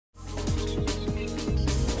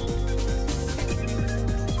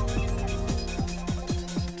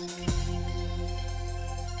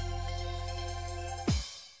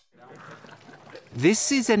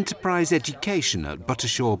This is enterprise education at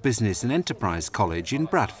Buttershaw Business and Enterprise College in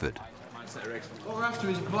Bradford. What we're after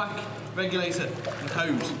is a black regulator and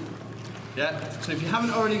hose. Yeah? So if you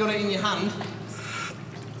haven't already got it in your hand,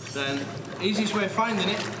 then the easiest way of finding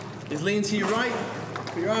it is lean to your right,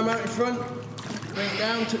 put your arm out in front, bring it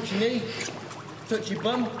down, touch your knee, touch your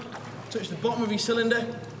bum, touch the bottom of your cylinder,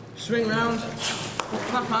 swing round,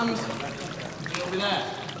 clap hands, it'll be there.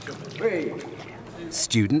 3.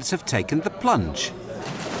 Students have taken the plunge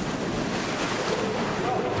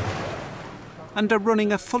and are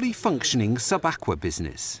running a fully functioning sub-aqua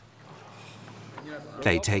business.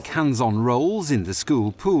 They take hands-on roles in the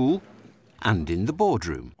school pool and in the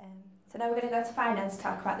boardroom. So now we're going to go to finance to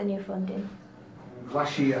talk about the new funding.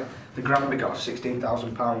 Last year, the grant we got of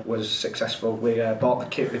 £16,000 was successful. We bought the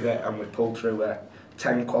kit with it and we pulled through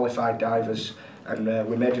 10 qualified divers, and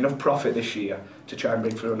we made enough profit this year to try and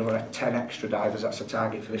bring through another 10 extra divers. That's the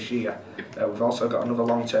target for this year. We've also got another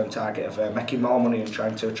long-term target of making more money and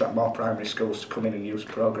trying to attract more primary schools to come in and use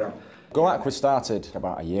the programme. GoAqua started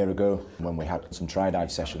about a year ago when we had some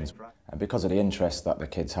tri-dive sessions, and because of the interest that the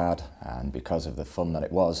kids had and because of the fun that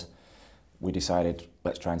it was, we decided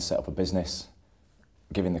let's try and set up a business,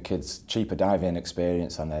 giving the kids cheaper diving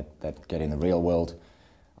experience and they're getting the real world,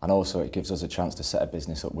 and also it gives us a chance to set a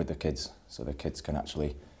business up with the kids so the kids can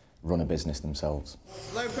actually run a business themselves.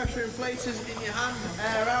 Low pressure inflators in your hand,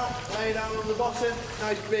 air out, lay down on the bottom,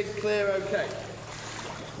 nice big clear OK.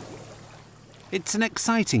 It's an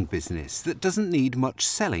exciting business that doesn't need much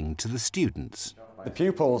selling to the students. The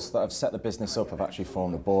pupils that have set the business up have actually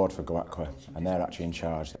formed a board for GoAqua, and they're actually in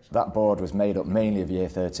charge. That board was made up mainly of Year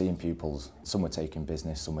 13 pupils. Some were taking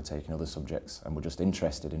business, some were taking other subjects, and were just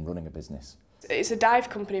interested in running a business. It's a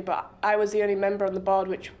dive company, but I was the only member on the board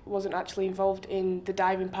which wasn't actually involved in the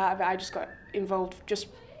diving part of it. I just got involved just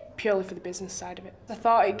purely for the business side of it. I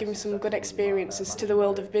thought it'd give me some good experiences to the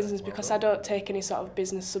world of business because I don't take any sort of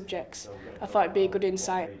business subjects. I thought it'd be a good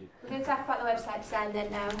insight. We're going to talk about the website design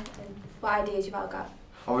then now and what ideas you've all got.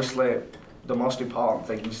 Obviously, the most important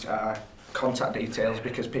things are contact details,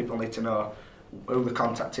 because people need to know who they're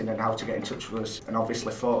contacting and how to get in touch with us, and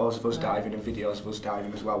obviously photos of us diving and videos of us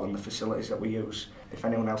diving as well, and the facilities that we use. If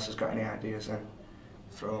anyone else has got any ideas, then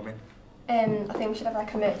throw them in. I think we should have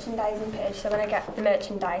like a merchandising page, so when I get the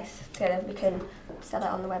merchandise together we can sell it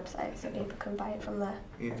on the website so people can buy it from there.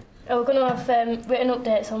 Yeah. We're going to have written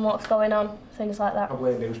updates on what's going on, things like that.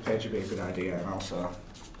 Probably a news page would be a good idea, and also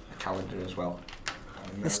a calendar as well.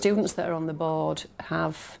 The students that are on the board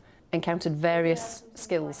have encountered various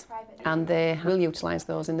skills and they will utilise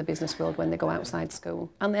those in the business world when they go outside school,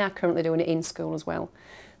 and they are currently doing it in school as well.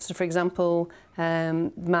 So for example,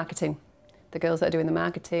 marketing. The girls that are doing the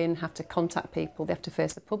marketing have to contact people, they have to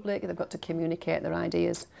face the public, they've got to communicate their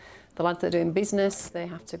ideas. The lads that are doing business, they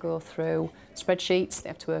have to go through spreadsheets, they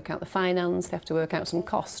have to work out the finance, they have to work out some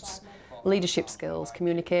costs, leadership skills,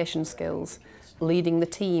 communication skills, leading the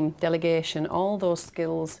team, delegation, all those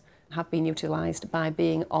skills have been utilised by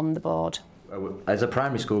being on the board. As a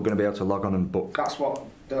primary school, we're going to be able to log on and book. That's what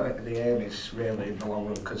the aim is really in the long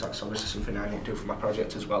run, because that's obviously something I need to do for my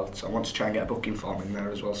project as well. So I want to try and get a booking form in there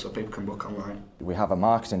as well so people can book online. We have a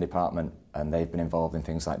marketing department and they've been involved in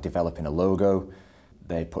things like developing a logo.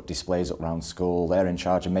 They put displays up around school. They're in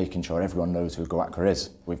charge of making sure everyone knows who GoAqua is.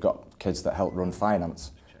 We've got kids that help run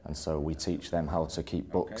finance, and so we teach them how to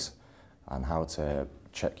keep books and how to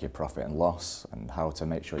check your profit and loss and how to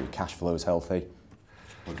make sure your cash flow is healthy.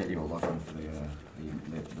 We'll get you a login for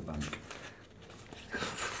the bank.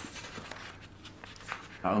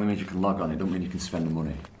 That only means you can log on, it doesn't mean you can spend the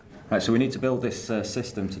money. Right, so we need to build this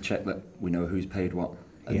system to check that we know who's paid what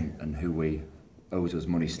and who we owes us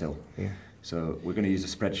money still. Yeah. So we're going to use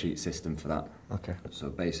a spreadsheet system for that. Okay. So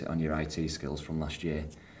base it on your IT skills from last year.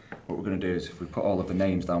 What we're going to do is if we put all of the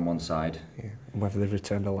names down one side. Yeah. And whether they've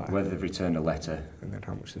returned a letter. Whether they've returned a letter. And then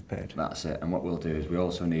how much they've paid. That's it. And what we'll do is we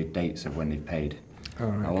also need dates of when they've paid. Oh,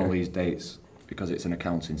 right, now okay. all these dates, because it's an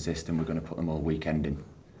accounting system, we're going to put them all weekending.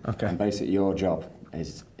 Okay. And basically your job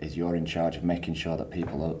is you're in charge of making sure that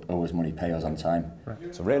people owe us money, pay us on time.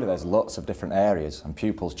 Right. So really there's lots of different areas, and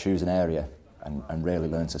pupils choose an area and really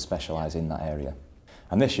learn to specialise in that area.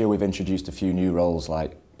 And this year we've introduced a few new roles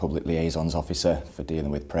like Public Liaisons Officer for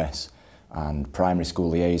dealing with press, and Primary School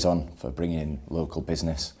Liaison for bringing in local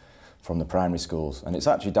business from the primary schools. And it's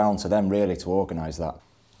actually down to them really to organise that.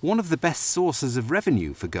 One of the best sources of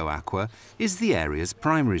revenue for GoAqua is the area's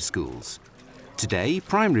primary schools. Today,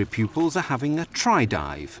 primary pupils are having a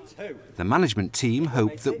tri-dive. The management team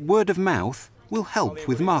hope that word of mouth will help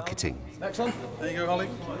with marketing. Next one. There you go, Holly.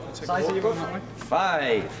 Size of your book?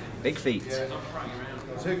 5. Big feet. So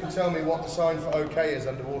who can tell me what the sign for OK is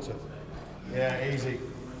underwater? Yeah, easy.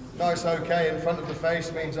 Nice okay in front of the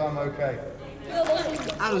face means I'm okay.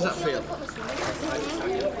 How does that feel?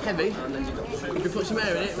 Heavy? If you put some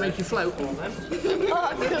air in it, make you float.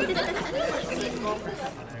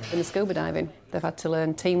 In the scuba diving, they've had to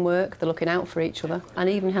learn teamwork, they're looking out for each other, and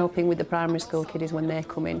even helping with the primary school kiddies when they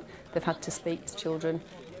come in. They've had to speak to children,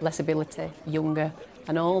 less ability, younger,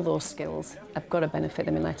 and all those skills have got to benefit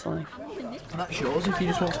them in later life. That's yours, if you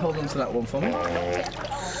just want to hold on to that one for me.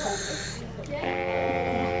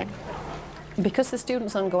 Because the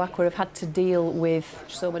students on Go Aqua have had to deal with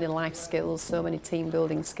so many life skills, so many team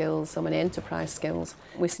building skills, so many enterprise skills,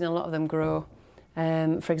 we've seen a lot of them grow.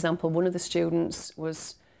 For example, one of the students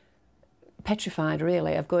was petrified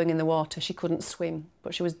really of going in the water. She couldn't swim,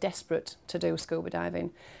 but she was desperate to do scuba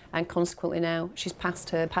diving, and consequently now she's passed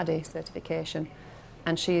her PADI certification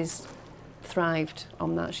and she's thrived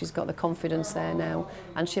on that. She's got the confidence there now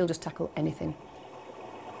and she'll just tackle anything.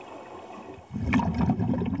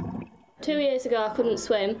 2 years ago I couldn't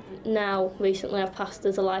swim. Now, recently I've passed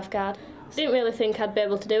as a lifeguard. I didn't really think I'd be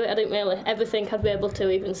able to do it. I didn't really ever think I'd be able to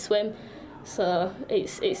even swim. So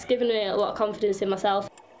it's given me a lot of confidence in myself.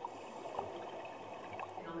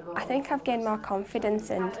 I think I've gained more confidence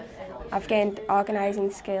and I've gained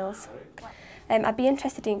organising skills. I'd be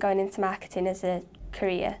interested in going into marketing as a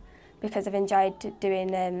career because I've enjoyed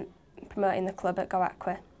doing promoting the club at Go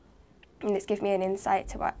Aqua, and it's given me an insight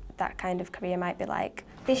to what that kind of career might be like.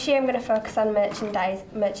 This year I'm going to focus on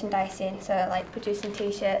merchandising, so like producing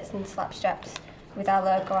t-shirts and slap straps with our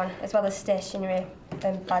logo on, as well as stationery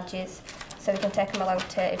and badges, so we can take them along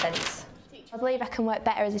to events. I believe I can work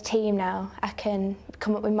better as a team now. I can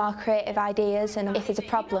come up with more creative ideas, and if there's a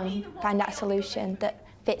problem, find out a solution that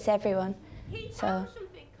fits everyone. So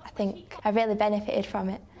I think I really benefited from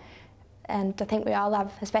it, and I think we all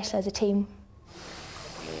have, especially as a team.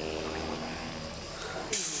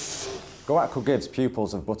 Go Aqua gives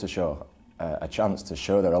pupils of Buttershaw a chance to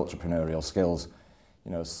show their entrepreneurial skills.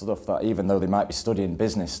 You know, stuff that even though they might be studying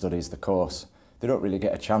business studies, the course, they don't really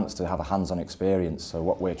get a chance to have a hands-on experience. So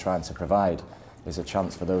what we're trying to provide is a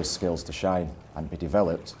chance for those skills to shine and be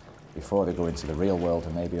developed before they go into the real world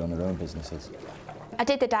and maybe own their own businesses. I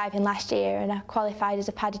did the diving last year and I qualified as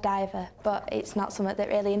a PADI diver, but it's not something that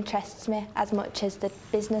really interests me as much as the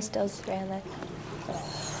business does, really.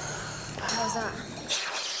 How's that?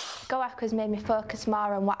 Go Aqua's made me focus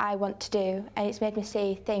more on what I want to do, and it's made me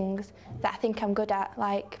see things that I think I'm good at,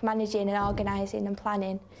 like managing and organising and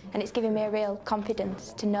planning, and it's given me a real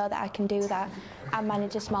confidence to know that I can do that and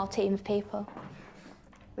manage a small team of people.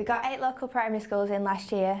 We got 8 local primary schools in last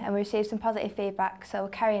year and we received some positive feedback, so we'll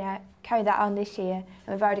carry that on this year,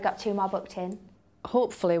 and we've already got 2 more booked in.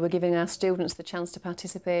 Hopefully we're giving our students the chance to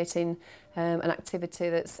participate in an activity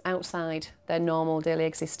that's outside their normal daily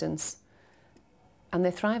existence. And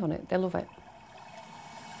they thrive on it, they love it.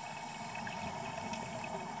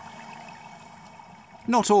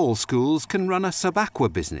 Not all schools can run a sub-aqua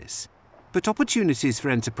business, but opportunities for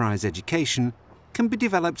enterprise education can be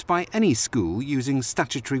developed by any school using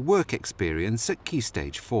statutory work experience at Key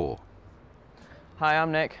Stage 4. Hi,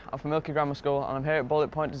 I'm Nick. I'm from Ilkley Grammar School and I'm here at Bullet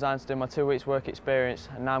Point Design to do my 2 weeks work experience,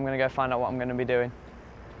 and now I'm going to go find out what I'm going to be doing.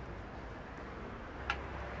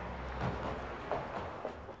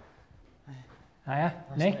 Hiya,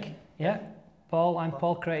 Nick. Yeah, Paul. I'm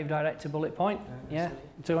Paul, Creative Director, Bullet Point. Yeah,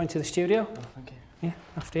 to go into the studio. Oh, thank you. Yeah,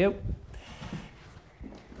 after you.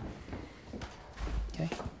 Okay.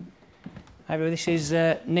 Hi, everybody. This is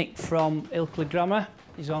Nick from Ilkley Grammar.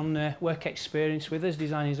 He's on work experience with us,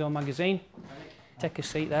 designing his own magazine. Take a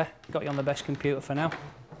seat there. Got you on the best computer for now.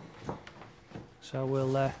 So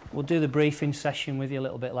we'll do the briefing session with you a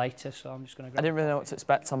little bit later. So I'm just going to. I didn't really know what to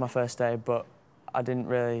expect on my first day, but I didn't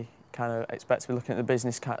really kind of expect to be looking at the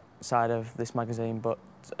business side of this magazine, but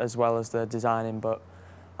as well as the designing. But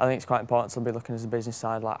I think it's quite important to be looking at the business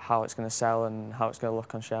side, like how it's going to sell and how it's going to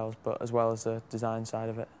look on shelves, but as well as the design side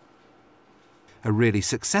of it. A really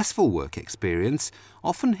successful work experience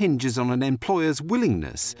often hinges on an employer's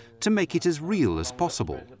willingness to make it as real as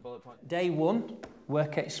possible. Day 1,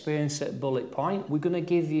 work experience at Bullet Point. We're going to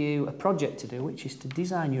give you a project to do, which is to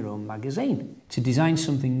design your own magazine. To design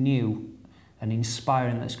something new and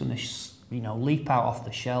inspiring that's going to, leap out off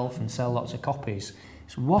the shelf and sell lots of copies.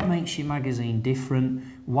 So what makes your magazine different?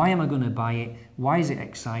 Why am I going to buy it? Why is it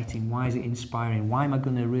exciting? Why is it inspiring? Why am I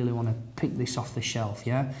going to really want to pick this off the shelf,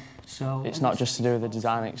 yeah? So it's not just to do with the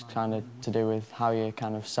design, it's kind of to do with how you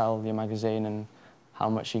kind of sell your magazine and how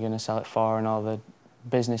much you're going to sell it for and all the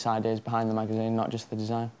business ideas behind the magazine, not just the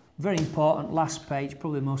design. Very important, last page,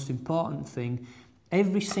 probably the most important thing.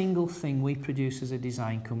 Every single thing we produce as a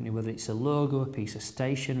design company, whether it's a logo, a piece of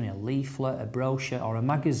stationery, a leaflet, a brochure or a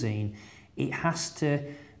magazine, It has to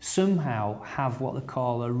somehow have what they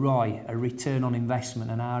call a ROI, a return on investment,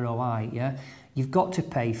 an ROI, yeah? You've got to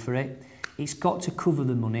pay for it. It's got to cover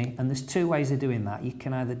the money, and there's two ways of doing that. You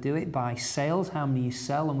can either do it by sales, how many you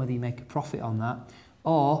sell and whether you make a profit on that,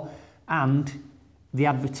 and the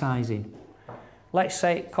advertising. Let's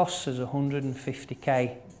say it costs us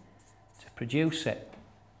 150k to produce it.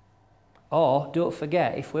 Or, don't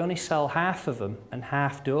forget, if we only sell half of them and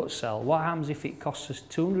half don't sell, what happens if it costs us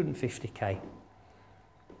 250k?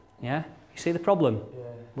 Yeah? You see the problem? Yeah.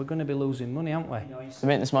 We're going to be losing money, aren't we? The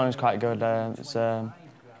meeting this morning was quite good.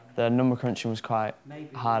 The number crunching was quite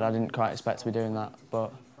hard. I didn't quite expect to be doing that,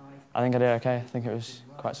 but I think I did okay. I think it was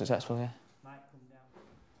quite successful, yeah.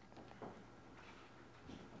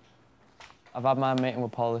 I've had my meeting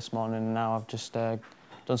with Paul this morning, and now I've just done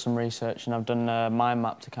some research, and I've done a mind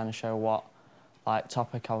map to kind of show what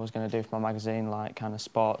topic I was going to do for my magazine, like kind of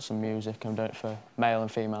sports and music. I'm doing it for male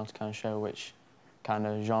and female to kind of show which kind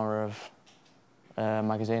of genre of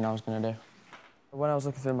magazine I was going to do. When I was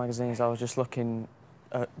looking through magazines, I was just looking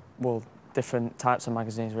at, well, different types of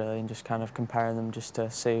magazines really, and just kind of comparing them just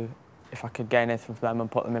to see if I could gain anything from them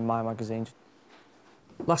and put them in my magazine.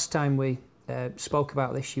 Last time we spoke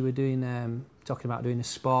about this, you were doing talking about doing a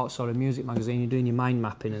sports or a music magazine. You're doing your mind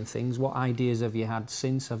mapping and things. What ideas have you had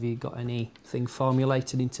since? Have you got anything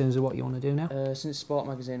formulated in terms of what you want to do now? Since Sport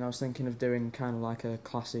magazine, I was thinking of doing kind of like a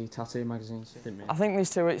classy tattoo magazine. I think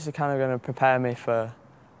these 2 weeks are kind of going to prepare me for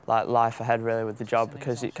like life ahead really with the job,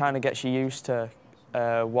 because it kind of gets you used to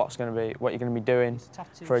what you're going to be doing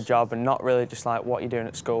for a job, and not really just like what you're doing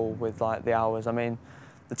at school with like the hours. I mean,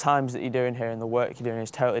 the times that you're doing here and the work you're doing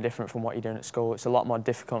is totally different from what you're doing at school. It's a lot more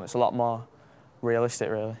difficult, it's a lot more realistic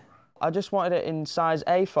really. I just wanted it in size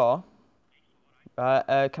A4, can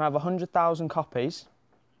I have 100,000 copies,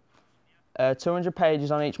 200 pages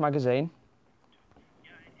on each magazine.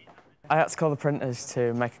 I had to call the printers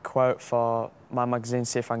to make a quote for my magazine,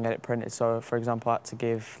 see if I can get it printed. So for example, I had to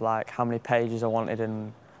give like how many pages I wanted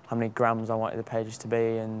and how many grams I wanted the pages to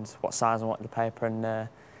be and what size I wanted the paper, and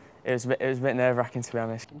it was a bit nerve-wracking, to be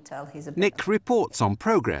honest. Nick reports on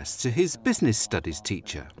progress to his business studies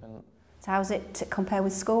teacher. So how's it compare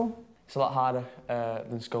with school? It's a lot harder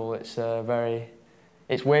than school. It's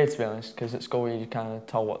it's weird, to be honest, because at school you're kind of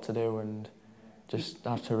told what to do and just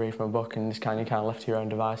have to read from a book, and you're kind of left to your own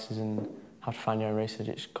devices and have to find your own research.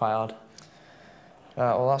 It's quite hard.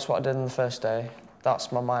 Well, that's what I did on the first day.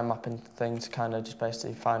 That's my mind mapping thing, to kind of just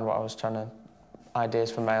basically find what I was trying to,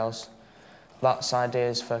 ideas for males. That's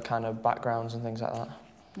ideas for kind of backgrounds and things like that.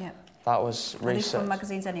 Yeah. That was research. Are these from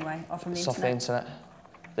magazines anyway, or from the internet? Off the internet.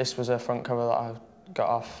 This was a front cover that I got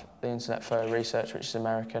off the internet for research, which is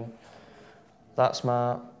American. That's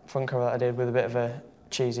my front cover that I did with a bit of a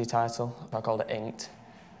cheesy title. I called it Inked.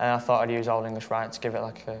 And I thought I'd use Old English Write to give it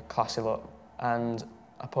like a classy look. And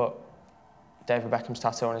I put David Beckham's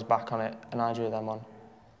tattoo on his back on it, and I drew them on.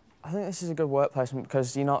 I think this is a good work placement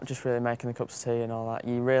because you're not just really making the cups of tea and all that.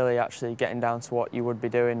 You're really actually getting down to what you would be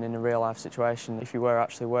doing in a real life situation if you were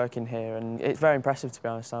actually working here, and it's very impressive, to be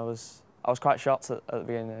honest. I was quite shocked at the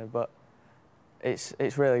beginning there, but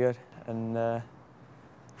it's really good, and I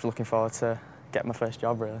was looking forward to getting my first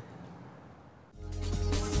job really.